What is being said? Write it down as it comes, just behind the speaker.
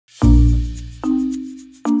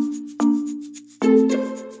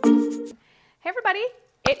everybody.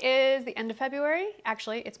 It is the end of February.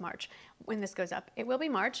 Actually, it's March when this goes up. It will be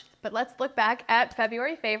March, but let's look back at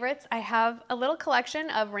February favorites. I have a little collection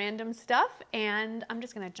of random stuff, and I'm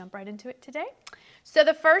just gonna jump right into it today. So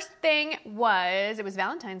the first thing was, it was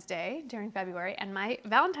Valentine's Day during February, and my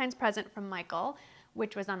Valentine's present from Michael,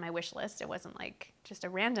 which was on my wish list, it wasn't like just a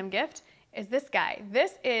random gift, is this guy.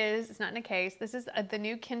 This is, it's not in a case, this is the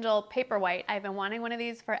new Kindle Paperwhite. I've been wanting one of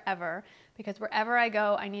these forever because wherever I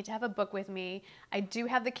go, I need to have a book with me. I do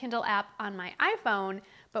have the Kindle app on my iPhone,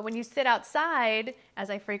 but when you sit outside, as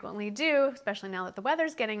I frequently do, especially now that the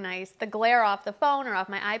weather's getting nice, the glare off the phone or off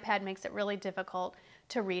my iPad makes it really difficult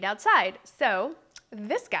to read outside. So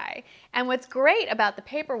this guy. And what's great about the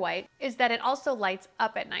Paperwhite is that it also lights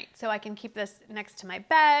up at night. So I can keep this next to my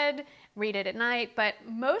bed, read it at night, but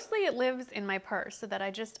mostly it lives in my purse so that I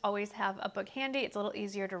just always have a book handy. It's a little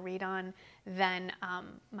easier to read on than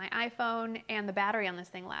my iPhone, and the battery on this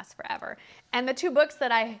thing lasts forever. And the two books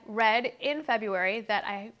that I read in February that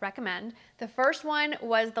I recommend, the first one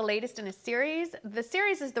was the latest in a series. The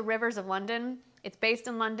series is The Rivers of London. It's based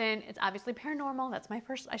in London. It's obviously paranormal. That's my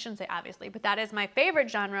first, I shouldn't say obviously, but that is my favorite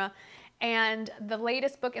genre. And the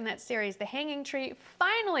latest book in that series, The Hanging Tree,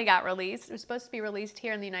 finally got released. It was supposed to be released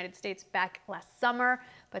here in the United States back last summer,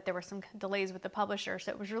 but there were some delays with the publisher.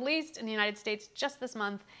 So it was released in the United States just this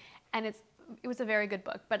month, and it was a very good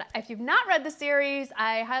book. But if you've not read the series,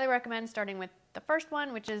 I highly recommend starting with the first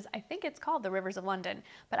one, which is, I think it's called The Rivers of London,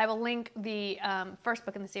 but I will link the first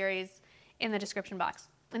book in the series in the description box.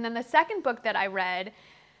 And then the second book that I read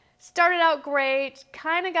started out great,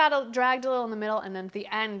 kind of got dragged a little in the middle, and then at the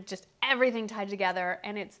end, just everything tied together.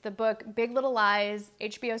 And it's the book Big Little Lies.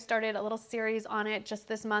 HBO started a little series on it just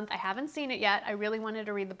this month. I haven't seen it yet. I really wanted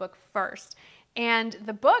to read the book first. And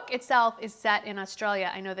the book itself is set in Australia.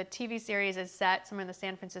 I know the TV series is set somewhere in the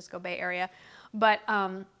San Francisco Bay Area, but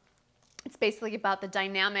it's basically about the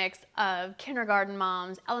dynamics of kindergarten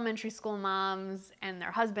moms, elementary school moms, and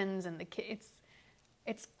their husbands and the kids.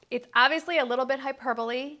 It's obviously a little bit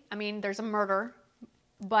hyperbole. I mean, there's a murder,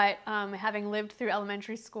 but having lived through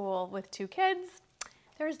elementary school with two kids,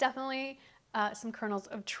 there's definitely some kernels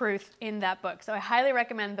of truth in that book. So I highly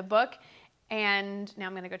recommend the book, and now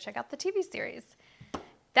I'm gonna go check out the TV series.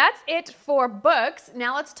 That's it for books.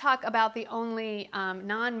 Now let's talk about the only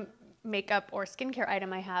non-makeup or skincare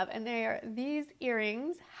item I have, and they are these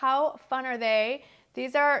earrings. How fun are they?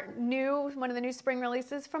 These are new, one of the new spring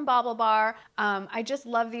releases from Bauble Bar. I just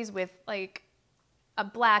love these with like a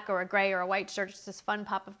black or a gray or a white shirt, just this fun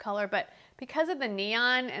pop of color. But because of the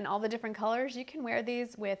neon and all the different colors, you can wear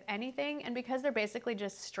these with anything. And because they're basically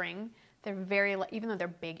just string, they're very, even though they're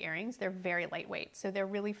big earrings, they're very lightweight. So they're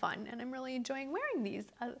really fun. And I'm really enjoying wearing these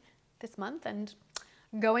this month and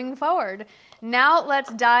going forward. Now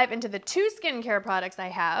let's dive into the two skincare products I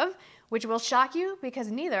have, which will shock you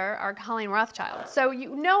because neither are Colleen Rothschild. So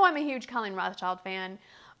you know I'm a huge Colleen Rothschild fan,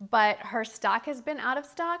 but her stock has been out of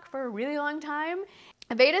stock for a really long time.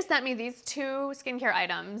 Aveda sent me these two skincare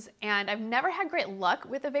items, and I've never had great luck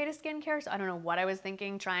with Aveda skincare, so I don't know what I was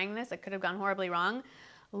thinking trying this. It could have gone horribly wrong.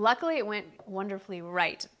 Luckily, it went wonderfully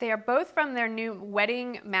right. They are both from their new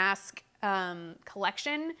wedding mask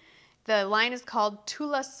collection. The line is called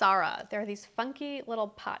Tula Sara. There are these funky little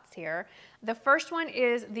pots here. The first one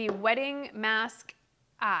is the Wedding Mask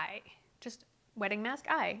Eye. Just Wedding Mask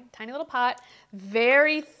Eye. Tiny little pot.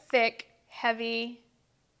 Very thick, heavy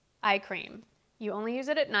eye cream. You only use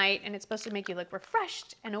it at night, and it's supposed to make you look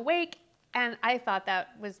refreshed and awake. And I thought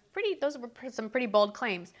that was those were some pretty bold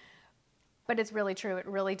claims. But it's really true. It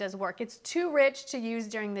really does work. It's too rich to use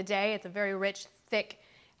during the day. It's a very rich, thick,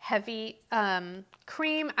 heavy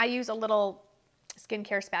cream. I use a little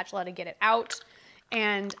skincare spatula to get it out,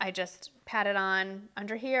 and I just pat it on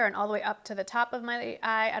under here and all the way up to the top of my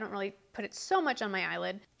eye. I don't really put it so much on my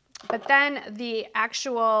eyelid. But then the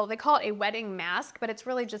actual, they call it a wedding mask, but it's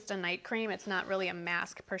really just a night cream. It's not really a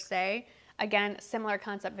mask per se. Again, similar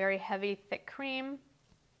concept, very heavy, thick cream.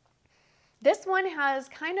 This one has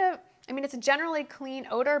kind of, I mean, it's a generally clean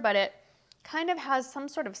odor, but it kind of has some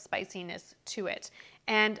sort of spiciness to it.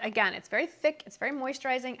 And again, it's very thick, it's very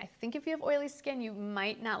moisturizing. I think if you have oily skin, you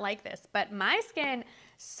might not like this, but my skin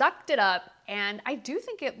sucked it up, and I do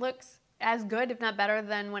think it looks as good, if not better,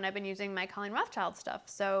 than when I've been using my Colleen Rothschild stuff.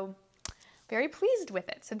 So very pleased with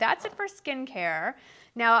it. So that's it for skincare.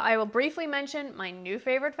 Now I will briefly mention my new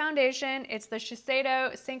favorite foundation. It's the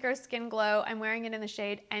Shiseido Synchro Skin Glow. I'm wearing it in the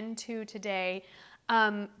shade N2 today.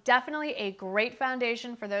 Definitely a great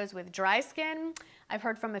foundation for those with dry skin. I've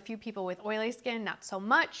heard from a few people with oily skin, not so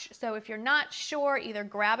much. So if you're not sure, either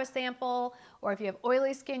grab a sample, or if you have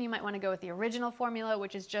oily skin, you might want to go with the original formula,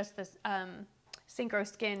 which is just this Synchro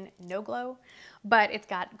Skin No Glow, but it's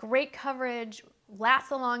got great coverage,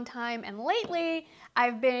 lasts a long time, and lately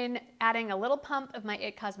I've been adding a little pump of my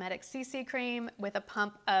IT Cosmetics CC cream with a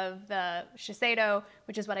pump of the Shiseido,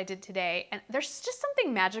 which is what I did today, and there's just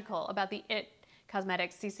something magical about the IT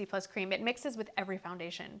Cosmetics CC Plus cream. It mixes with every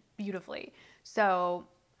foundation beautifully. So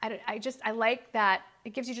I like that it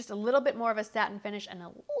gives you just a little bit more of a satin finish and a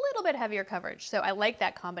little bit heavier coverage. So I like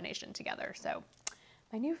that combination together. So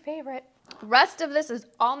my new favorite. The rest of this is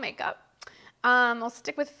all makeup. I'll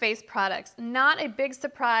stick with face products. Not a big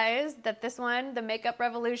surprise that this one, the Makeup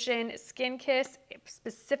Revolution Skin Kiss,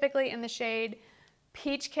 specifically in the shade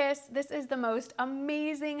Peach Kiss. This is the most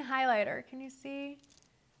amazing highlighter. Can you see?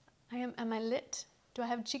 Am I lit? Do I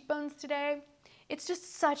have cheekbones today? It's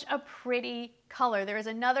just such a pretty color. There is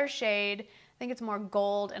another shade, I think it's more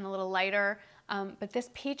gold and a little lighter, but this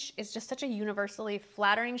peach is just such a universally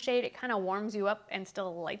flattering shade. It kind of warms you up and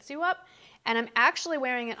still lights you up. And I'm actually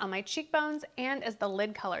wearing it on my cheekbones and as the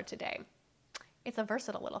lid color today. It's a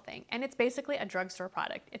versatile little thing, and it's basically a drugstore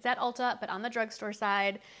product. It's at Ulta, but on the drugstore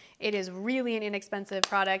side. It is really an inexpensive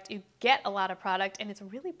product. You get a lot of product, and it's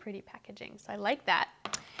really pretty packaging, so I like that.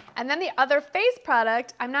 And then the other face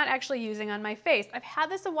product I'm not actually using on my face. I've had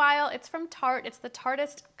this a while. It's from Tarte. It's the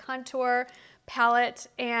Tarteist Contour Palette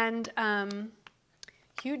and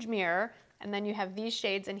Huge Mirror. And then you have these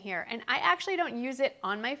shades in here. And I actually don't use it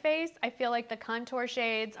on my face. I feel like the contour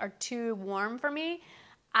shades are too warm for me.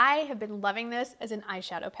 I have been loving this as an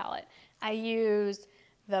eyeshadow palette. I use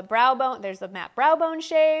the brow bone, there's the matte brow bone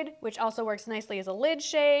shade, which also works nicely as a lid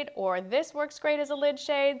shade, or this works great as a lid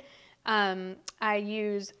shade. I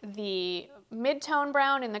use the mid-tone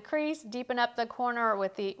brown in the crease, deepen up the corner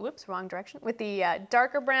with the, whoops, wrong direction, with the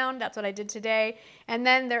darker brown. That's what I did today. And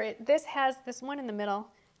then this one in the middle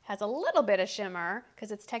has a little bit of shimmer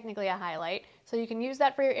because it's technically a highlight. So you can use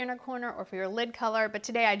that for your inner corner or for your lid color. But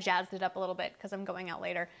today I jazzed it up a little bit because I'm going out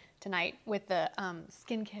later tonight with the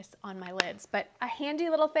Skin Kiss on my lids. But a handy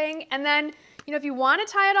little thing. And then, you know, if you want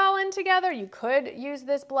to tie it all in together, you could use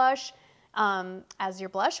this blush as your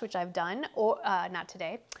blush, which I've done, or not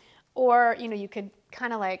today. Or, you know, you could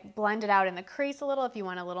kind of like blend it out in the crease a little if you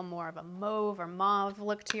want a little more of a mauve or mauve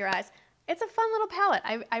look to your eyes. It's a fun little palette.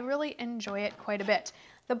 I really enjoy it quite a bit.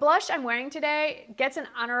 The blush I'm wearing today gets an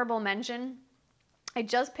honorable mention. I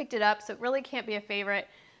just picked it up, so it really can't be a favorite,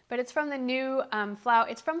 but it's from the new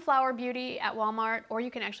it's from Flower Beauty at Walmart, or you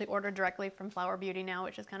can actually order directly from Flower Beauty now,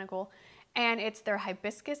 which is kind of cool. And it's their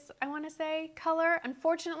hibiscus, I want to say, color.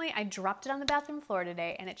 Unfortunately, I dropped it on the bathroom floor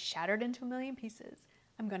today, and it shattered into a million pieces.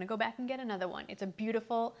 I'm going to go back and get another one. It's a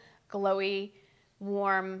beautiful, glowy,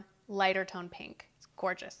 warm, lighter tone pink. It's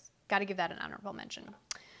gorgeous. Got to give that an honorable mention.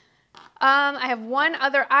 I have one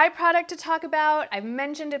other eye product to talk about. I've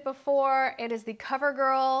mentioned it before. It is the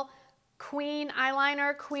CoverGirl Queen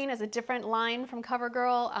eyeliner. Queen is a different line from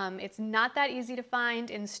CoverGirl. It's not that easy to find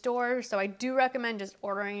in stores, so I do recommend just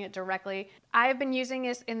ordering it directly. I've been using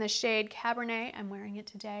this in the shade Cabernet. I'm wearing it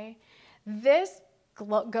today. This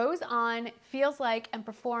goes on, feels like, and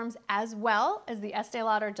performs as well as the Estee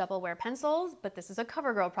Lauder Double Wear pencils, but this is a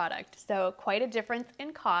CoverGirl product, so quite a difference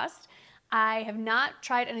in cost. I have not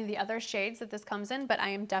tried any of the other shades that this comes in, but I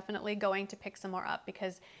am definitely going to pick some more up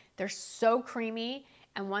because they're so creamy,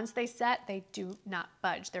 and once they set, they do not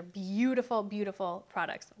budge. They're beautiful, beautiful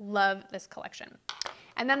products. Love this collection.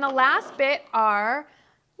 And then the last bit are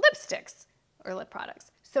lipsticks or lip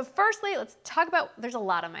products. So firstly, let's talk about, there's a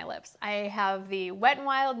lot on my lips. I have the Wet n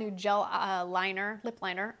Wild new gel lip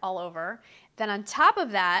liner all over. Then on top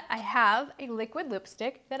of that, I have a liquid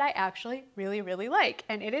lipstick that I actually really, really like.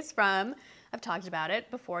 And it is from, I've talked about it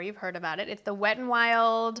before, you've heard about it. It's the Wet n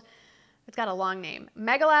Wild, it's got a long name,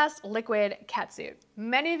 Megalast Liquid Catsuit.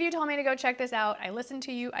 Many of you told me to go check this out. I listened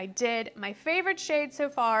to you, I did. My favorite shade so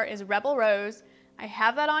far is Rebel Rose. I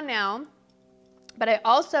have that on now. But I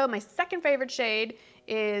also, my second favorite shade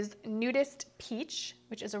is Nudist Peach,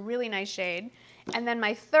 which is a really nice shade. And then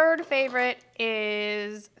my third favorite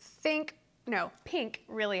is Pink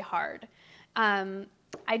Really Hard.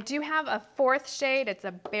 I do have a fourth shade. It's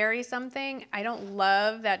a berry something. I don't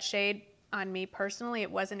love that shade on me personally.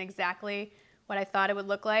 It wasn't exactly what I thought it would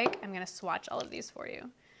look like. I'm going to swatch all of these for you.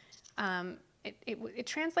 It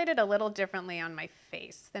translated a little differently on my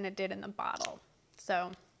face than it did in the bottle.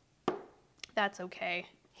 So that's okay.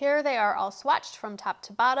 Here they are all swatched from top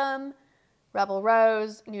to bottom. Rebel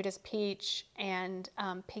Rose, Nudist Peach, and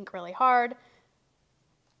Pink Really Hard.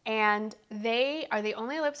 And they are the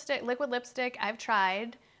only liquid lipstick I've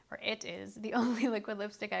tried, or it is the only liquid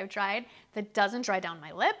lipstick I've tried that doesn't dry down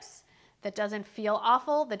my lips, that doesn't feel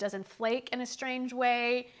awful, that doesn't flake in a strange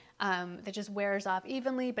way. that just wears off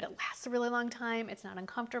evenly, but it lasts a really long time. It's not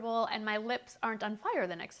uncomfortable, and my lips aren't on fire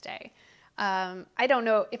the next day. I don't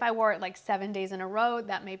know if I wore it like 7 days in a row,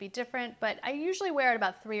 that may be different, but I usually wear it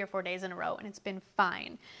about 3 or 4 days in a row, and it's been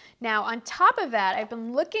fine. Now, on top of that, I've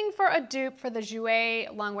been looking for a dupe for the Jouer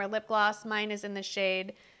Longwear Lip Gloss. Mine is in the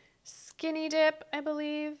shade Skinny Dip, I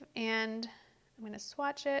believe, and I'm going to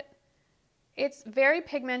swatch it. It's very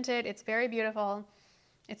pigmented. It's very beautiful.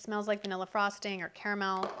 It smells like vanilla frosting or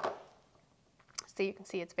caramel. So you can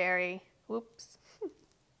see it's very, whoops.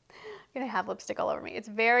 I'm gonna have lipstick all over me. It's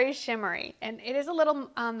very shimmery, and it is a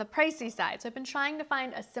little on the pricey side. So I've been trying to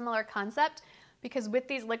find a similar concept, because with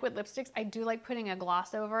these liquid lipsticks, I do like putting a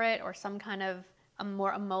gloss over it or some kind of a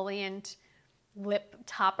more emollient lip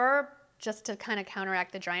topper just to kind of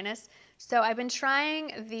counteract the dryness. So I've been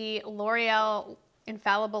trying the L'Oreal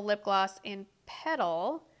Infallible Lip Gloss in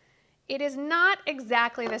Petal. It is not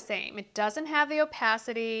exactly the same. It doesn't have the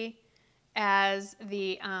opacity as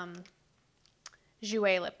the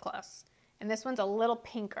Jouer lip gloss. And this one's a little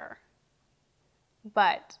pinker.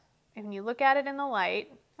 But when you look at it in the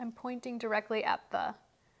light, I'm pointing directly at the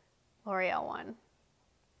L'Oreal one.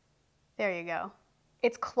 There you go.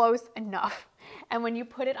 It's close enough. And when you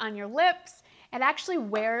put it on your lips, it actually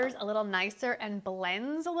wears a little nicer and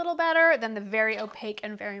blends a little better than the very opaque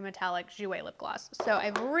and very metallic Jouer lip gloss. So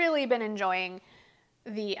I've really been enjoying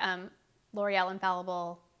the L'Oreal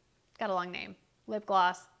Infallible, got a long name, lip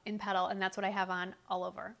gloss in Petal, and that's what I have on all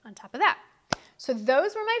over on top of that. So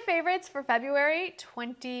those were my favorites for February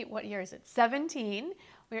 20, what year is it? 17.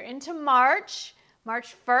 We're into March.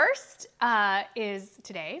 March 1st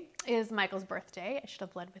today is Michael's birthday. I should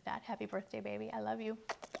have led with that. Happy birthday, baby. I love you.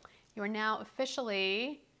 You are now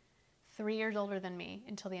officially 3 years older than me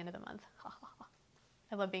until the end of the month.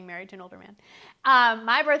 I love being married to an older man.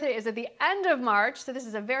 My birthday is at the end of March, so this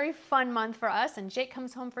is a very fun month for us, and Jake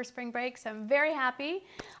comes home for spring break, so I'm very happy.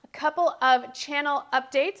 A couple of channel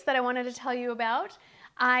updates that I wanted to tell you about.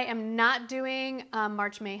 I am not doing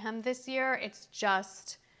March Mayhem this year. It's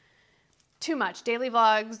just too much. Daily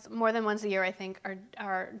vlogs more than once a year, I think,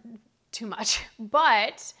 are too much.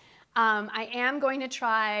 But I am going to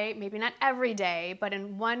try, maybe not every day, but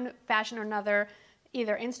in one fashion or another,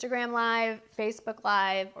 either Instagram Live, Facebook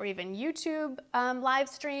Live, or even YouTube live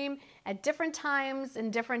stream at different times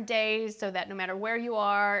and different days, so that no matter where you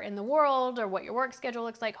are in the world or what your work schedule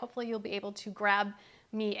looks like, hopefully you'll be able to grab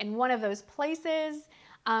me in one of those places.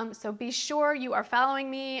 So be sure you are following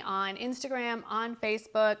me on Instagram, on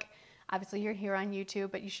Facebook. Obviously you're here on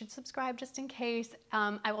YouTube, but you should subscribe just in case.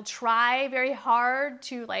 I will try very hard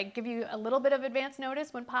to give you a little bit of advance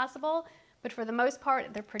notice when possible, but for the most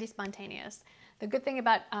part, they're pretty spontaneous. The good thing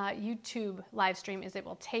about YouTube live stream is it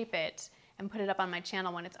will tape it and put it up on my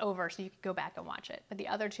channel when it's over, so you can go back and watch it. But the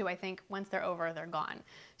other two, I think, once they're over, they're gone.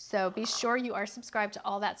 So be sure you are subscribed to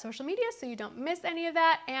all that social media so you don't miss any of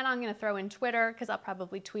that. And I'm gonna throw in Twitter, because I'll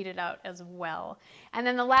probably tweet it out as well. And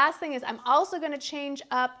then the last thing is I'm also gonna change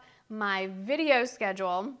up my video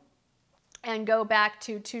schedule and go back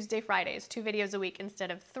to Tuesday, Fridays, 2 videos a week instead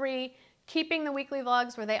of 3, keeping the weekly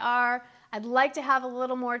vlogs where they are. I'd like to have a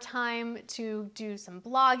little more time to do some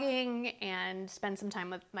blogging and spend some time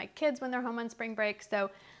with my kids when they're home on spring break. So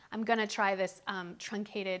I'm gonna try this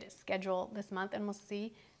truncated schedule this month, and we'll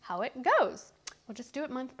see how it goes. We'll just do it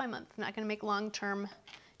month by month. I'm not gonna make long-term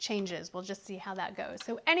changes. We'll just see how that goes.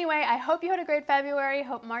 So anyway, I hope you had a great February.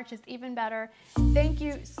 Hope March is even better. Thank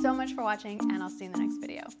you so much for watching, and I'll see you in the next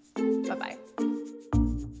video. Bye-bye.